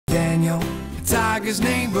Daniel, Tiger's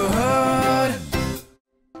Neighborhood.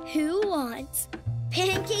 Who wants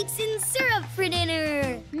pancakes and syrup for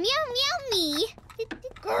dinner? Meow, meow, me.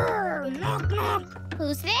 Grr, knock, knock.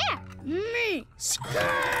 Who's there? Me,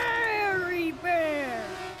 Scary Bear.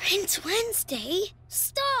 Prince Wednesday,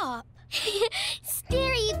 stop.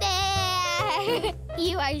 Scary Bear!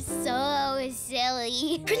 You are so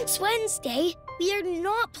silly. Prince Wednesday, we are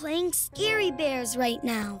not playing Scary Bears right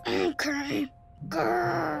now. Okay.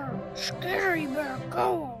 Grr, Scary Bear,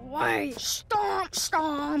 go away. Stomp,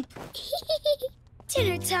 stomp.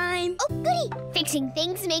 Dinner time. Oh, goody. Fixing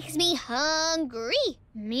things makes me hungry.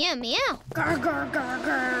 Meow, meow. Grr, grr, grr,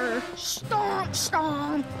 grr. Stomp,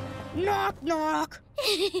 stomp. Knock, knock. Who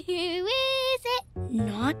is it?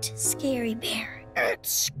 Not Scary Bear.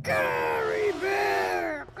 It's Scary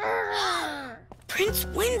Bear. Grr. Prince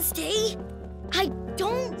Wednesday, I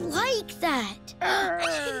don't like that.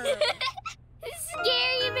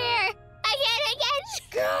 Scary Bear. Again.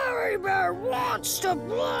 Scary Bear wants to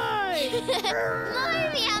play.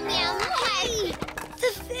 More meow, meow, more.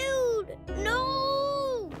 The food.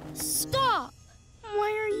 No. Stop.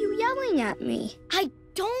 Why are you yelling at me? I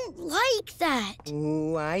don't like that.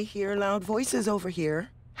 Ooh, I hear loud voices over here.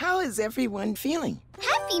 How is everyone feeling?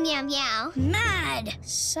 Happy meow, meow. Mad.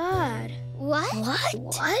 Sad. What?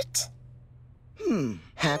 What?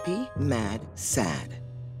 Happy, mad, sad.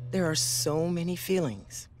 There are so many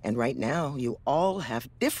feelings. And right now, you all have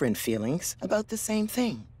different feelings about the same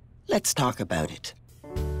thing. Let's talk about it.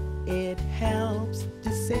 It helps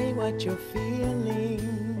to say what you're feeling.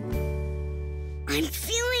 I'm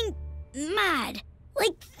feeling mad.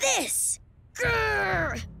 Like this.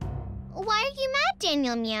 Grr. Why are you mad,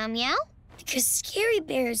 Daniel Meow Meow? Because Scary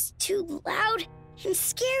Bear is too loud and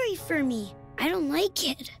scary for me. I don't like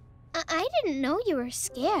it. I didn't know you were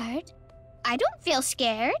scared. I don't feel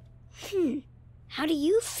scared. How do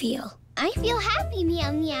you feel? I feel happy,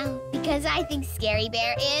 Meow Meow, because I think Scary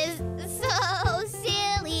Bear is so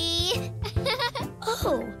silly.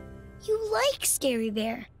 Oh, you like Scary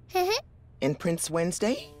Bear. And Prince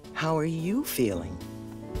Wednesday, how are you feeling?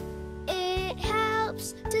 It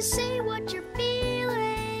helps to say what you're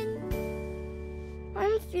feeling.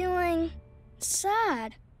 I'm feeling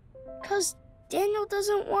sad, because Daniel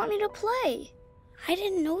doesn't want me to play. I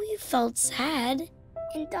didn't know you felt sad,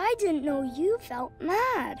 and I didn't know you felt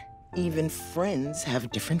mad. Even friends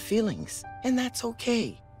have different feelings, and that's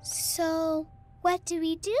okay. So, what do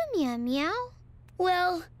we do, Meow Meow?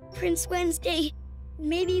 Well, Prince Wednesday,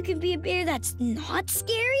 maybe you can be a bear that's not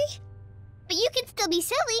scary? But you can still be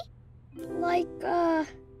silly. Like,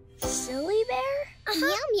 silly bear?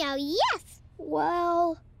 Meow Meow, yes.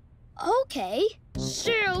 Well, okay.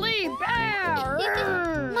 Silly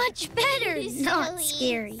bear! Much better, not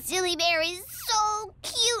scary. Silly Bear is so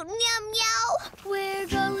cute, Meow Meow. We're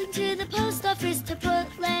going to the post office to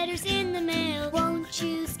put letters in the mail. Won't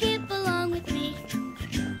you skip along with me?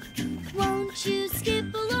 Won't you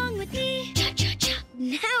skip along with me? Cha-cha-cha.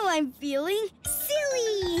 Now I'm feeling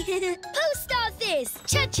silly. Post office.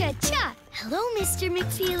 Cha-cha-cha. Hello, Mr.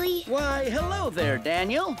 McFeely. Why, hello there,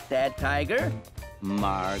 Daniel, Dad Tiger,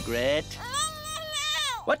 Margaret.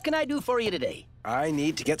 What can I do for you today? I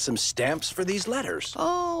need to get some stamps for these letters.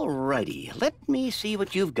 All righty, let me see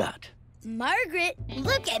what you've got. Margaret,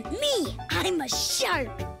 look at me. I'm a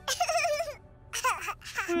shark.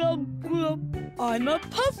 I'm a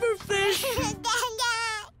pufferfish.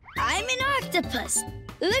 I'm an octopus.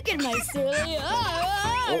 Look at my silly eyes.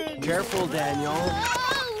 Oh, careful, Daniel.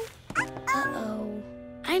 Uh-oh.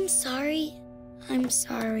 I'm sorry.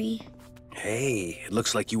 Hey, it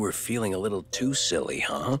looks like you were feeling a little too silly,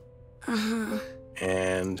 huh? Uh-huh.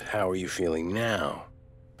 And how are you feeling now?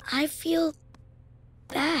 I feel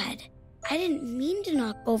bad. I didn't mean to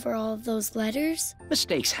knock over all of those letters.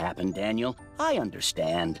 Mistakes happen, Daniel. I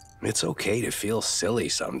understand. It's okay to feel silly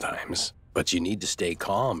sometimes, but you need to stay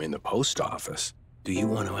calm in the post office. Do you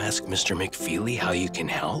want to ask Mr. McFeely how you can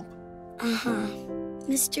help? Uh-huh.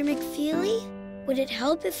 Mr. McFeely, would it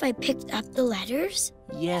help if I picked up the letters?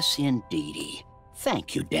 Yes, indeedy.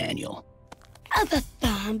 Thank you, Daniel.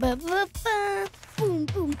 Boom,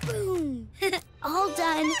 boom, boom. All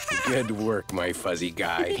done. Good work, my fuzzy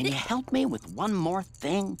guy. Can you help me with one more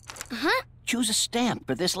thing? Uh-huh. Choose a stamp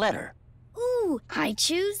for this letter. Ooh, I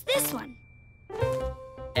choose this one.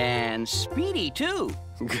 And Speedy, too.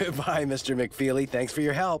 Goodbye, Mr. McFeely. Thanks for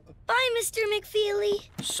your help. Bye, Mr. McFeely.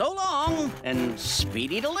 So long, and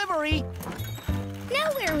speedy delivery.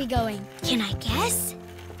 Now where are we going? Can I guess?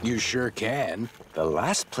 You sure can. The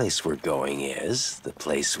last place we're going is the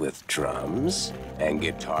place with drums and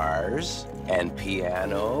guitars and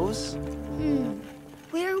pianos.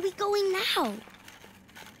 Where are we going now?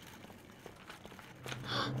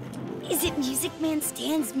 Is it Music Man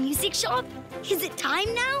Stan's music shop? Is it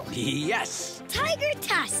time now? Yes!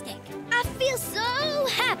 Tiger-tastic! I feel so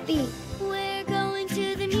happy! We're going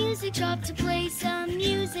to the music shop to play some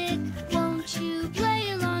music. Won't you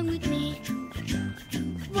play along with me?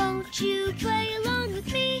 Won't you play along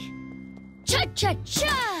with me?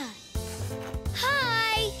 Cha-cha-cha!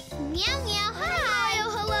 Hi! Meow meow, hi!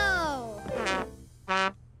 Hello!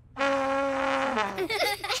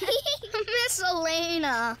 Miss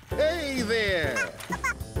Elaina! Hey there!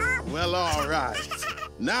 Well, all right.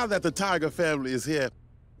 Now that the Tiger family is here,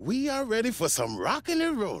 we are ready for some rocking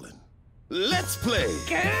and rolling. Let's play!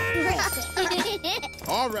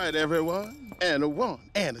 All right, everyone. And a 1,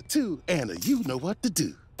 and a 2, and a you know what to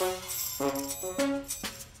do.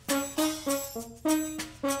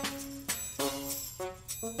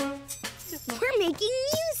 We're making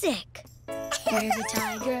music! We're the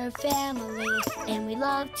Tiger family, and we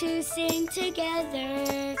love to sing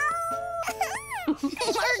together.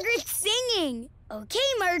 Margaret's singing! Okay,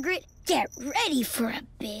 Margaret, get ready for a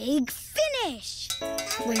big finish!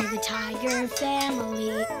 We're the Tiger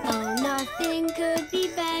family, oh, nothing could be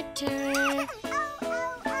better.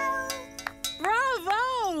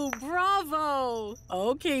 Bravo! Bravo!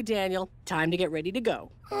 Okay, Daniel, time to get ready to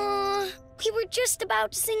go. We were just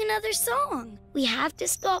about to sing another song. We have to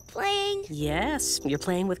stop playing. Yes, you're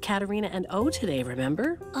playing with Katerina and O today,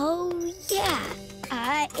 remember? Oh, yeah.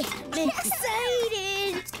 I am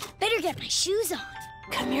excited. Better get my shoes on.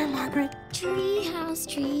 Come here, Margaret. Treehouse,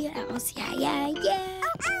 treehouse, yeah.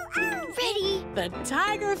 Ready? The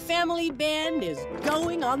Tiger Family Band is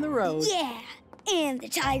going on the road. Yeah. And the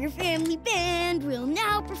Tiger Family Band will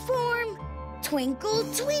now perform Twinkle,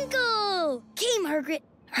 Twinkle. Okay, Margaret,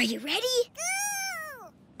 are you ready?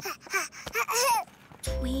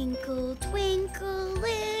 Twinkle, twinkle,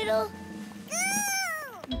 little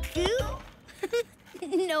goo?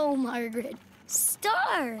 No, Margaret.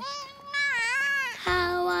 Star.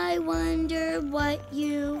 How I wonder what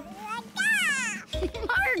you...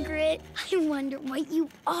 Margaret, I wonder what you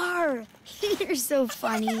are. You're so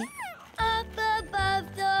funny. Up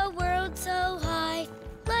above the world so high,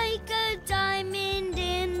 like a diamond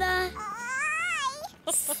in the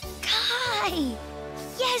sky.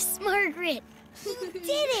 Yes, Margaret, you did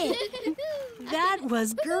it. That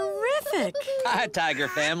was grr-ific. Hi, Tiger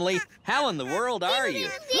family. How in the world are you?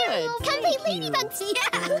 Good. Complete ladybugs. Yay!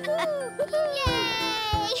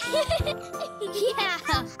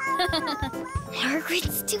 Yeah.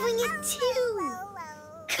 Margaret's doing it too.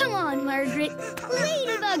 Come on, Margaret.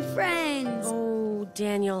 Ladybug friends. Oh,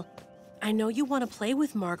 Daniel, I know you want to play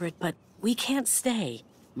with Margaret, but we can't stay.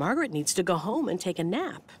 Margaret needs to go home and take a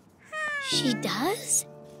nap. She does?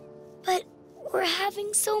 But we're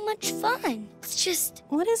having so much fun. It's just,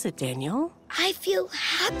 What is it, Daniel? I feel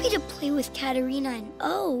happy to play with Katerina and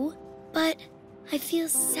O, but I feel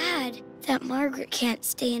sad that Margaret can't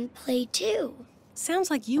stay and play too. Sounds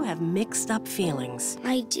like you have mixed up feelings.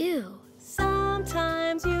 I do.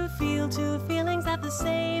 Sometimes you feel two feelings at the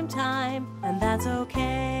same time, and that's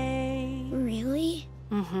okay. Really?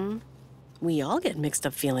 Mm-hmm. We all get mixed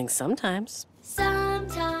up feelings sometimes.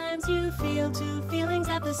 Sometimes you feel two feelings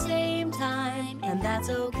at the same time, and that's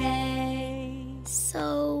okay.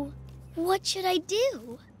 So, what should I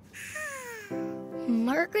do?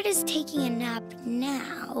 Margaret is taking a nap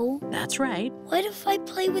now. That's right. What if I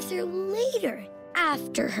play with her later,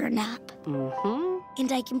 after her nap? Mm-hmm.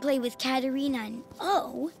 And I can play with Katerina and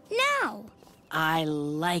O now. I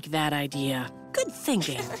like that idea. Good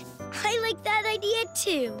thinking. I like that idea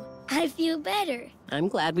too. I feel better. I'm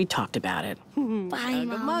glad we talked about it. Bye,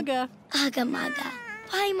 Mom. Mugga. Ugga mugga.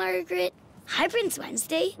 Bye, Margaret. Hi, Prince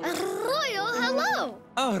Wednesday. Royal hello.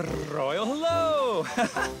 A royal hello!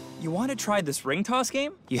 You want to try this ring toss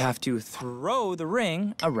game? You have to throw the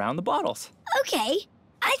ring around the bottles. Okay,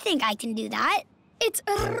 I think I can do that. It's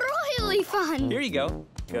royally fun. Here you go.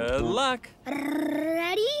 Good luck.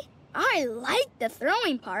 Ready? I like the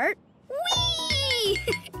throwing part. Whee!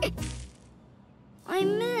 I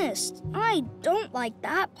missed. I don't like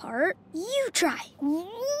that part. You try.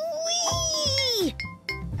 Whee!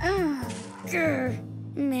 Grr,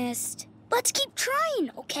 missed. Let's keep trying,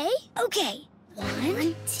 okay? Okay.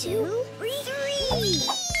 1, 2, 3.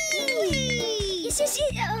 Yes, yes,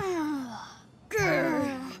 yes.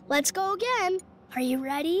 Grr. Let's go again. Are you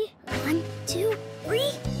ready? 1, 2, 3.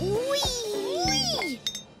 Whee!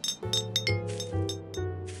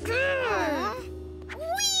 Grr.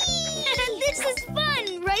 Whee! This is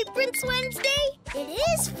fun, right, Prince Wednesday? It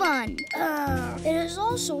is fun. It is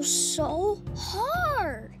also so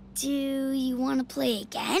hard. Do you want to play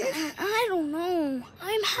again? I don't know.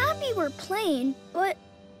 I'm happy we're playing, but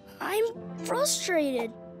I'm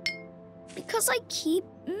frustrated. because I keep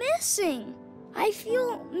missing. I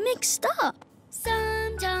feel mixed up.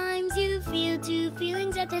 Sometimes you feel two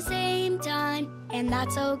feelings at the same time, and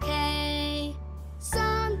that's okay.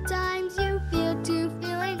 Sometimes you feel two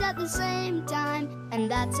feelings at the same time, and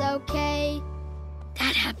that's okay.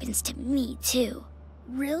 That happens to me, too.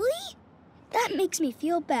 Really? That makes me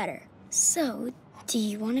feel better. So, do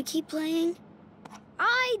you want to keep playing?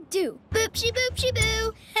 I do.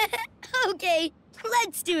 Boopsie-boopsie-boo. Okay,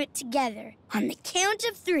 let's do it together. On the count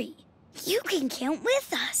of 3. You can count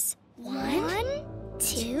with us. 1,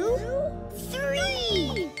 2,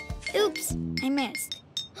 3. Oops, I missed.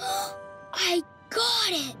 I got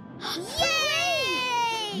it.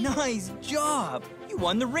 Yay! Nice job! You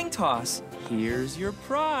won the ring toss. Here's your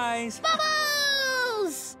prize.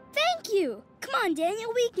 Bubbles! Thank you. Come on,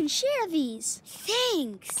 Daniel, we can share these.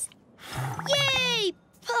 Thanks. Yay!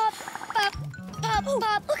 Pop, pop, pop,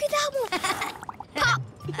 pop. Look at that one. Pop.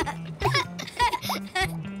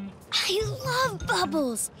 I love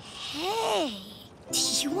bubbles. Hey, do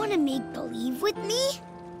you want to make believe with me?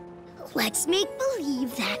 Let's make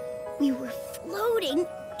believe that we were floating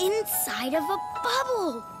inside of a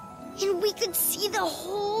bubble, and we could see the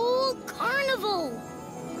whole carnival.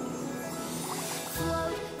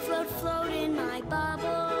 Float, float, float in my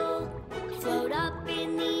bubble. Float up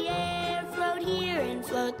in the air, float here and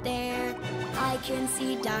float there. I can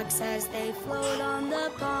see ducks as they float on the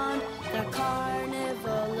pond. The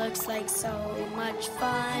carnival looks like so much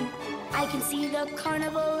fun. I can see the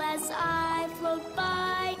carnival as I float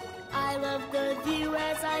by. I love the view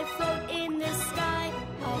as I float in the sky.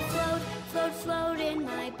 I'll float, float, float in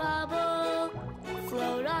my bubble.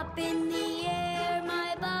 Float up in the air,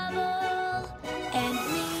 my bubble. And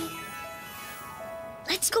me.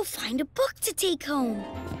 Let's go find a book to take home.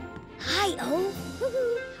 Hi, O.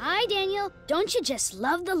 Hi, Daniel. Don't you just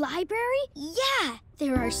love the library? Yeah,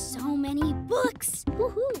 there are so many books.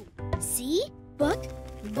 Woohoo! See? Book,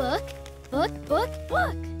 book, book, book,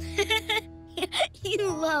 book. You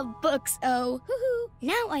love books, O. Hoo-hoo.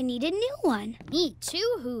 Now I need a new one. Me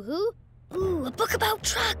too, hoo-hoo. Ooh, a book about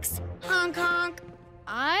trucks. Honk, honk.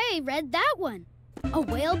 I read that one. A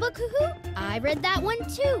whale book, hoo-hoo? I read that one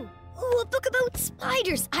too. Ooh, a book about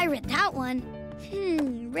spiders. I read that one.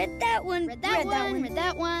 Read that one. Read that one. Read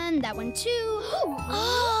that one. That one too.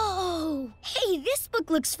 Oh! Hey, this book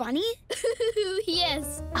looks funny.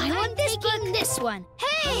 Yes. I want this book. This one.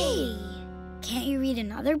 Hey! Can't you read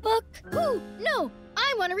another book? Ooh, no.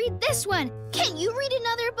 I want to read this one. Can't you read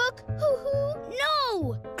another book? Hoo-hoo.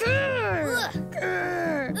 No! Grr!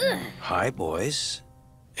 Grr! Ugh. Hi, boys.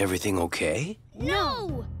 Everything okay?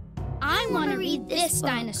 No! I want to read this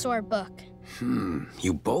dinosaur book.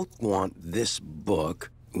 You both want this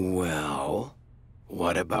book. Well,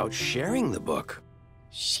 what about sharing the book?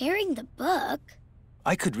 Sharing the book?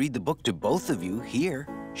 I could read the book to both of you here.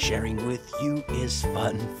 Sharing with you is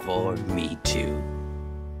fun for me too.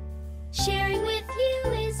 Sharing with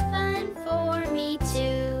you is fun for me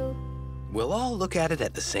too. We'll all look at it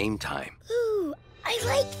at the same time. Ooh, I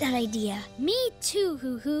like that idea. Me too,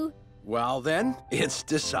 hoo-hoo. Well then, it's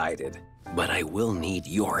decided. But I will need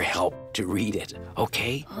your help to read it,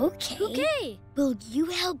 okay? Okay. Okay. Will you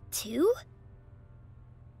help too?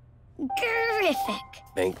 Grr-ific.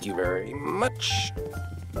 Thank you very much.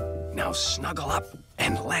 Now snuggle up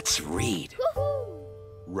and let's read. Woohoo!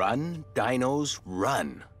 Run, Dinos,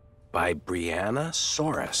 Run by Brianna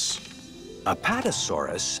Saurus.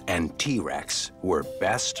 Apatosaurus and T-Rex were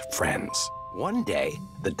best friends. One day,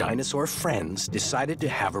 the dinosaur friends decided to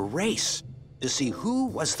have a race to see who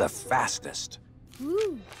was the fastest.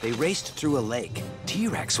 Ooh. They raced through a lake.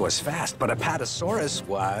 T-Rex was fast, but Apatosaurus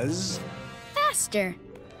was... Faster.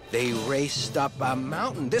 They raced up a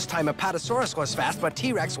mountain. This time Apatosaurus was fast, but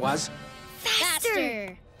T-Rex was...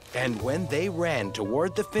 Faster. And when they ran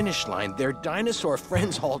toward the finish line, their dinosaur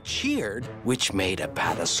friends all cheered, which made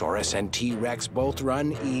Apatosaurus and T-Rex both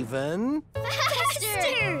run even...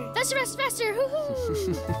 Faster! Faster, faster, faster!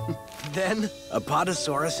 Hoo-hoo! Then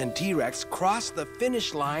Apatosaurus and T-Rex crossed the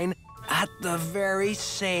finish line at the very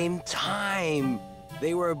same time.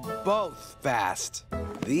 They were both fast.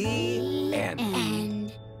 The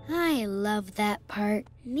end. I love that part.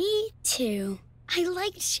 Me too. I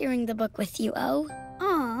liked sharing the book with you, O.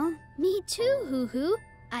 Aw, me too, hoo-hoo.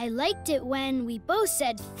 I liked it when we both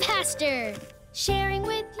said faster. Sharing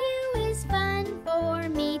with you is fun for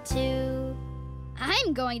me too.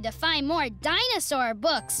 I'm going to find more dinosaur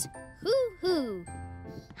books. Hoo-hoo.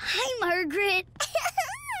 Hi, Margaret.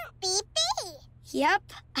 Beep, beep. Yep,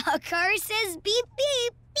 a car says beep,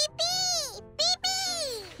 beep. Beep, beep. Beep,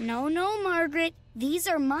 beep. No, no, Margaret. These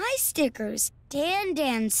are my stickers.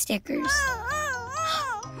 Dan stickers.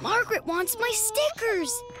 Margaret wants my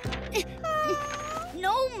stickers.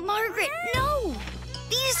 No, Margaret, no.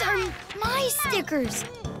 These are my stickers.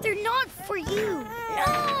 They're not for you.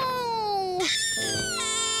 No!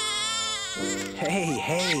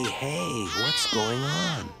 Hey, what's going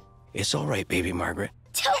on? It's all right, baby Margaret.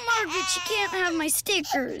 Tell Margaret she can't have my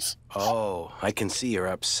stickers. Oh, I can see you're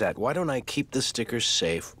upset. Why don't I keep the stickers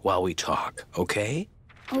safe while we talk, okay?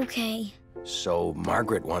 Okay. So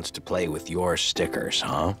Margaret wants to play with your stickers,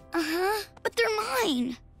 huh? Uh-huh, but they're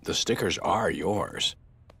mine. The stickers are yours.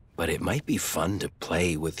 But it might be fun to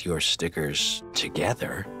play with your stickers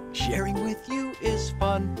together. Sharing with you is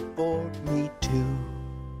fun for me too.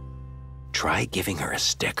 Try giving her a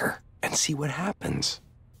sticker and see what happens.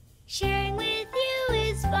 Sharing with you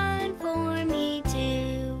is fun for me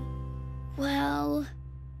too. Well,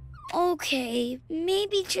 okay,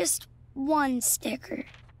 maybe just one sticker.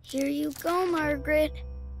 Here you go, Margaret.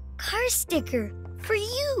 Car sticker for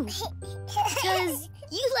you. Because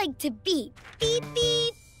you like to beep. Beep,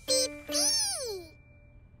 beep, beep, beep.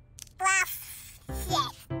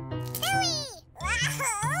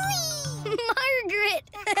 Margaret!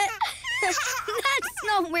 That's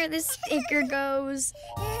not where the sticker goes.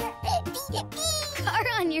 Car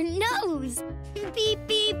on your nose. Beep,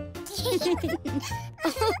 beep.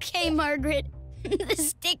 Okay, Margaret. The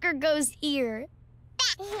sticker goes here.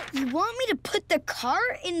 You want me to put the car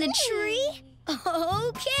in the tree?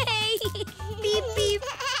 Okay. Beep, beep.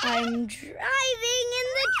 I'm driving in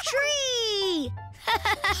the tree.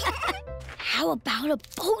 How about a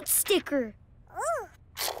boat sticker?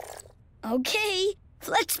 Okay,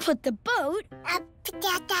 let's put the boat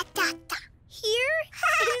here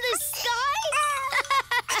in the sky.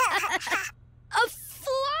 A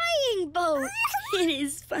flying boat. It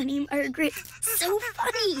is funny, Margaret. So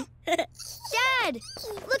funny. Dad,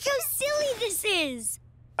 look how silly this is.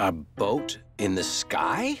 A boat in the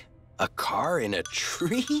sky? A car in a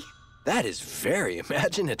tree? That is very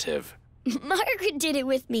imaginative. Margaret did it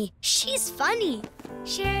with me. She's funny.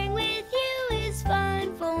 Sharing with you is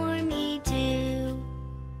fun for me too.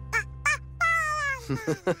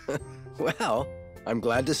 Well, I'm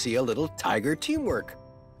glad to see a little tiger teamwork.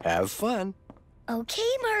 Have fun.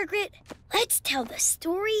 Okay, Margaret, let's tell the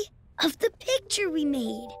story of the picture we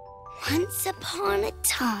made. Once upon a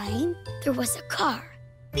time, there was a car.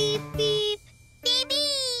 Beep, beep, beep,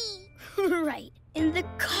 beep. Right, and the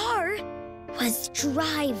car was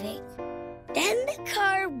driving. Then the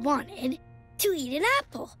car wanted to eat an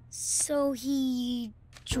apple, so he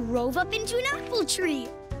drove up into an apple tree.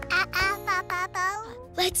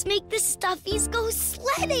 Let's make the stuffies go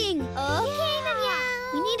sledding. Okay,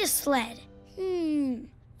 Meow. We need a sled.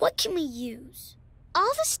 What can we use?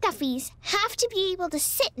 All the stuffies have to be able to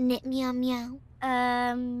sit in it, Meow Meow.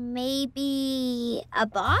 Maybe a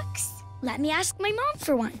box? Let me ask my mom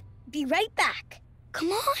for one. Be right back.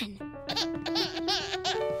 Come on.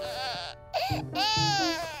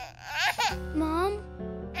 Mom,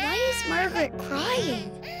 why is Margaret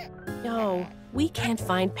crying? No, we can't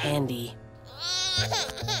find Pandy.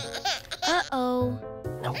 Uh-oh.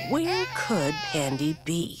 Now, where could Pandy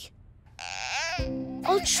be?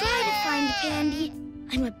 I'll try to find Pandy.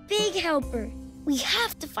 I'm a big helper. We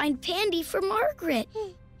have to find Pandy for Margaret.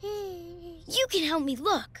 You can help me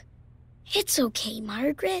look. It's okay,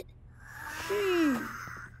 Margaret.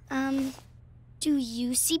 Do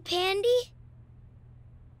you see Pandy?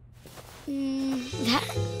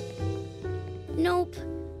 That? Nope,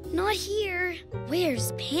 not here.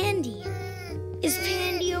 Where's Pandy? Is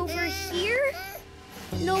Pandy over here?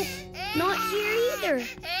 Nope, not here either.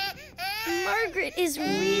 Margaret is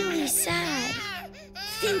really sad.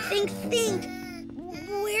 Think.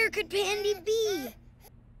 Where could Pandy be?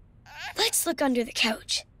 Let's look under the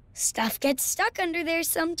couch. Stuff gets stuck under there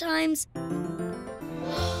sometimes.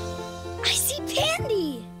 I see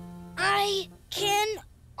Pandy! I can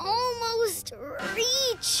almost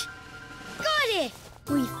reach. Got it!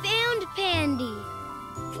 We found Pandy.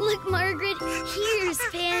 Look, Margaret, here's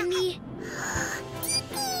Pandy.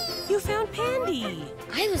 You found Pandy.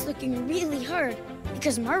 I was looking really hard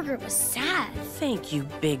because Margaret was sad. Thank you,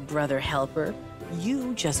 big brother helper.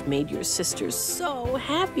 You just made your sisters so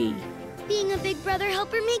happy. Being a big brother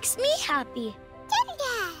helper makes me happy.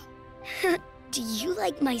 Do you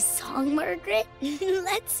like my song, Margaret?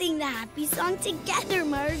 Let's sing the happy song together,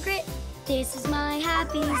 Margaret. This is my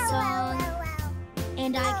happy song,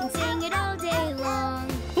 and I can sing it all day long.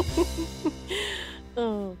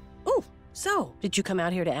 So, did you come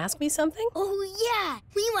out here to ask me something? Oh, yeah.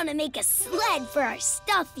 We want to make a sled for our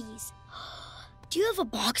stuffies. Do you have a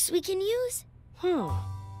box we can use?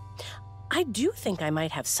 I do think I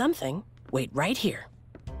might have something. Wait right here.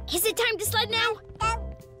 Is it time to sled now?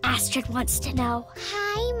 Astrid wants to know.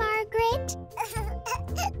 Hi, Margaret.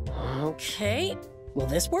 Okay. Will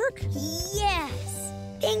this work? Yes.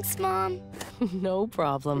 Thanks, Mom. No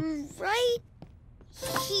problem. Right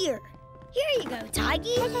here. Here you go,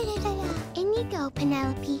 Tiggy. In you go,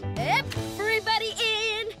 Penelope. Everybody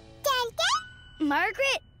in.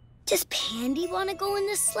 Margaret, does Pandy want to go in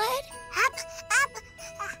the sled? Up.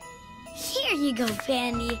 Here you go,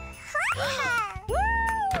 Pandy. Woo!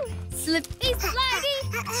 Slippy slidey.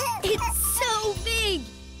 It's so big.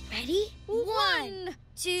 Ready? 1,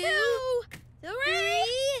 2, 3.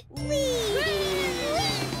 Whee!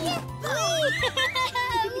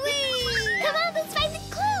 Come on, let's find the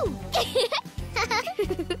clue.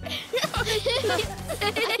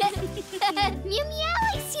 Meow meow,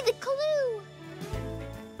 I see the clue.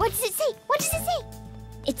 What does it say? What does it say?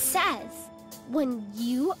 It says, when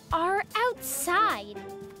you are outside,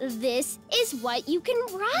 this is what you can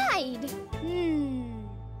ride.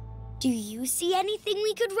 Do you see anything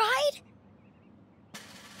we could ride?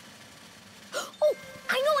 Oh,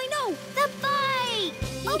 I know! The bike!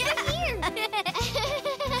 Over here.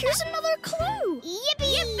 Here's another clue.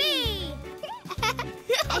 Yippee!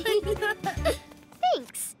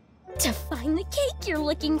 Thanks. To find the cake you're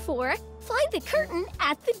looking for, find the curtain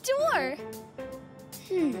at the door.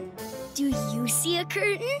 Do you see a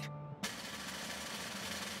curtain?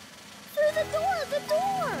 Through the door,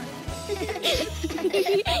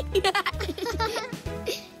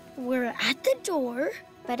 We're at the door,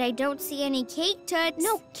 but I don't see any cake, Toots.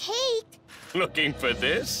 No cake. Looking for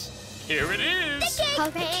this? Here it is.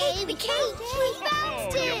 Hooray, The cake! We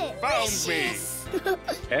found You it! found me.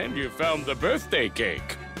 And you found the birthday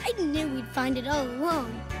cake. I knew we'd find it all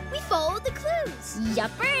along. We followed the clues.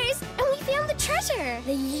 Yuppers! And we found the treasure.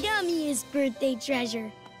 The yummiest birthday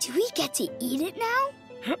treasure. Do we get to eat it now?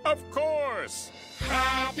 Of course.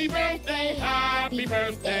 Happy birthday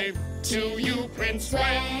to you, Prince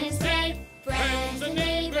Wednesday. Friends and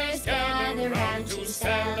neighbors gather round to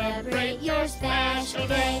celebrate your special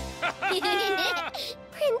day.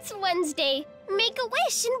 Prince Wednesday, make a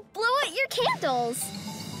wish and blow out your candles.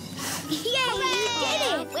 Yay, you did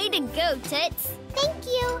it! Way to go, Toots. Thank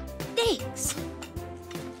you. Thanks.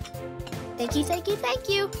 Thank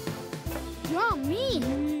you. Yummy.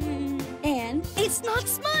 And it's not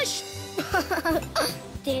smushed.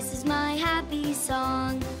 This is my happy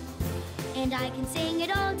song, and I can sing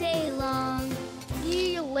it all day long.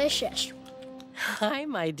 Delicious. Hi,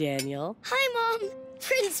 my Daniel. Hi, Mom.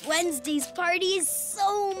 Prince Wednesday's party is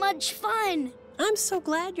so much fun. I'm so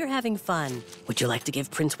glad you're having fun. Would you like to give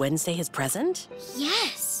Prince Wednesday his present?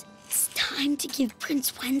 Yes, it's time to give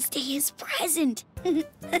Prince Wednesday his present. Here,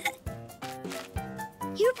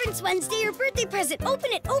 Prince Wednesday, your birthday present.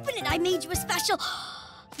 Open it. I made you a special.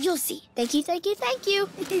 You'll see. Thank you.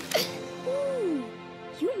 Ooh,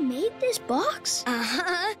 you made this box?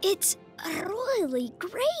 Uh-huh. It's really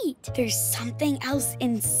great. There's something else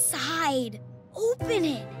inside. Open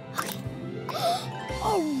it. Okay.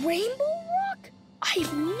 A rainbow rock?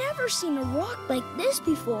 I've never seen a rock like this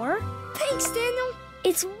before. Thanks, Daniel.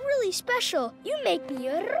 It's really special. You make me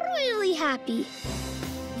really happy.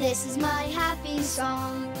 This is my happy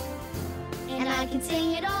song, and I can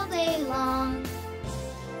sing it all day long.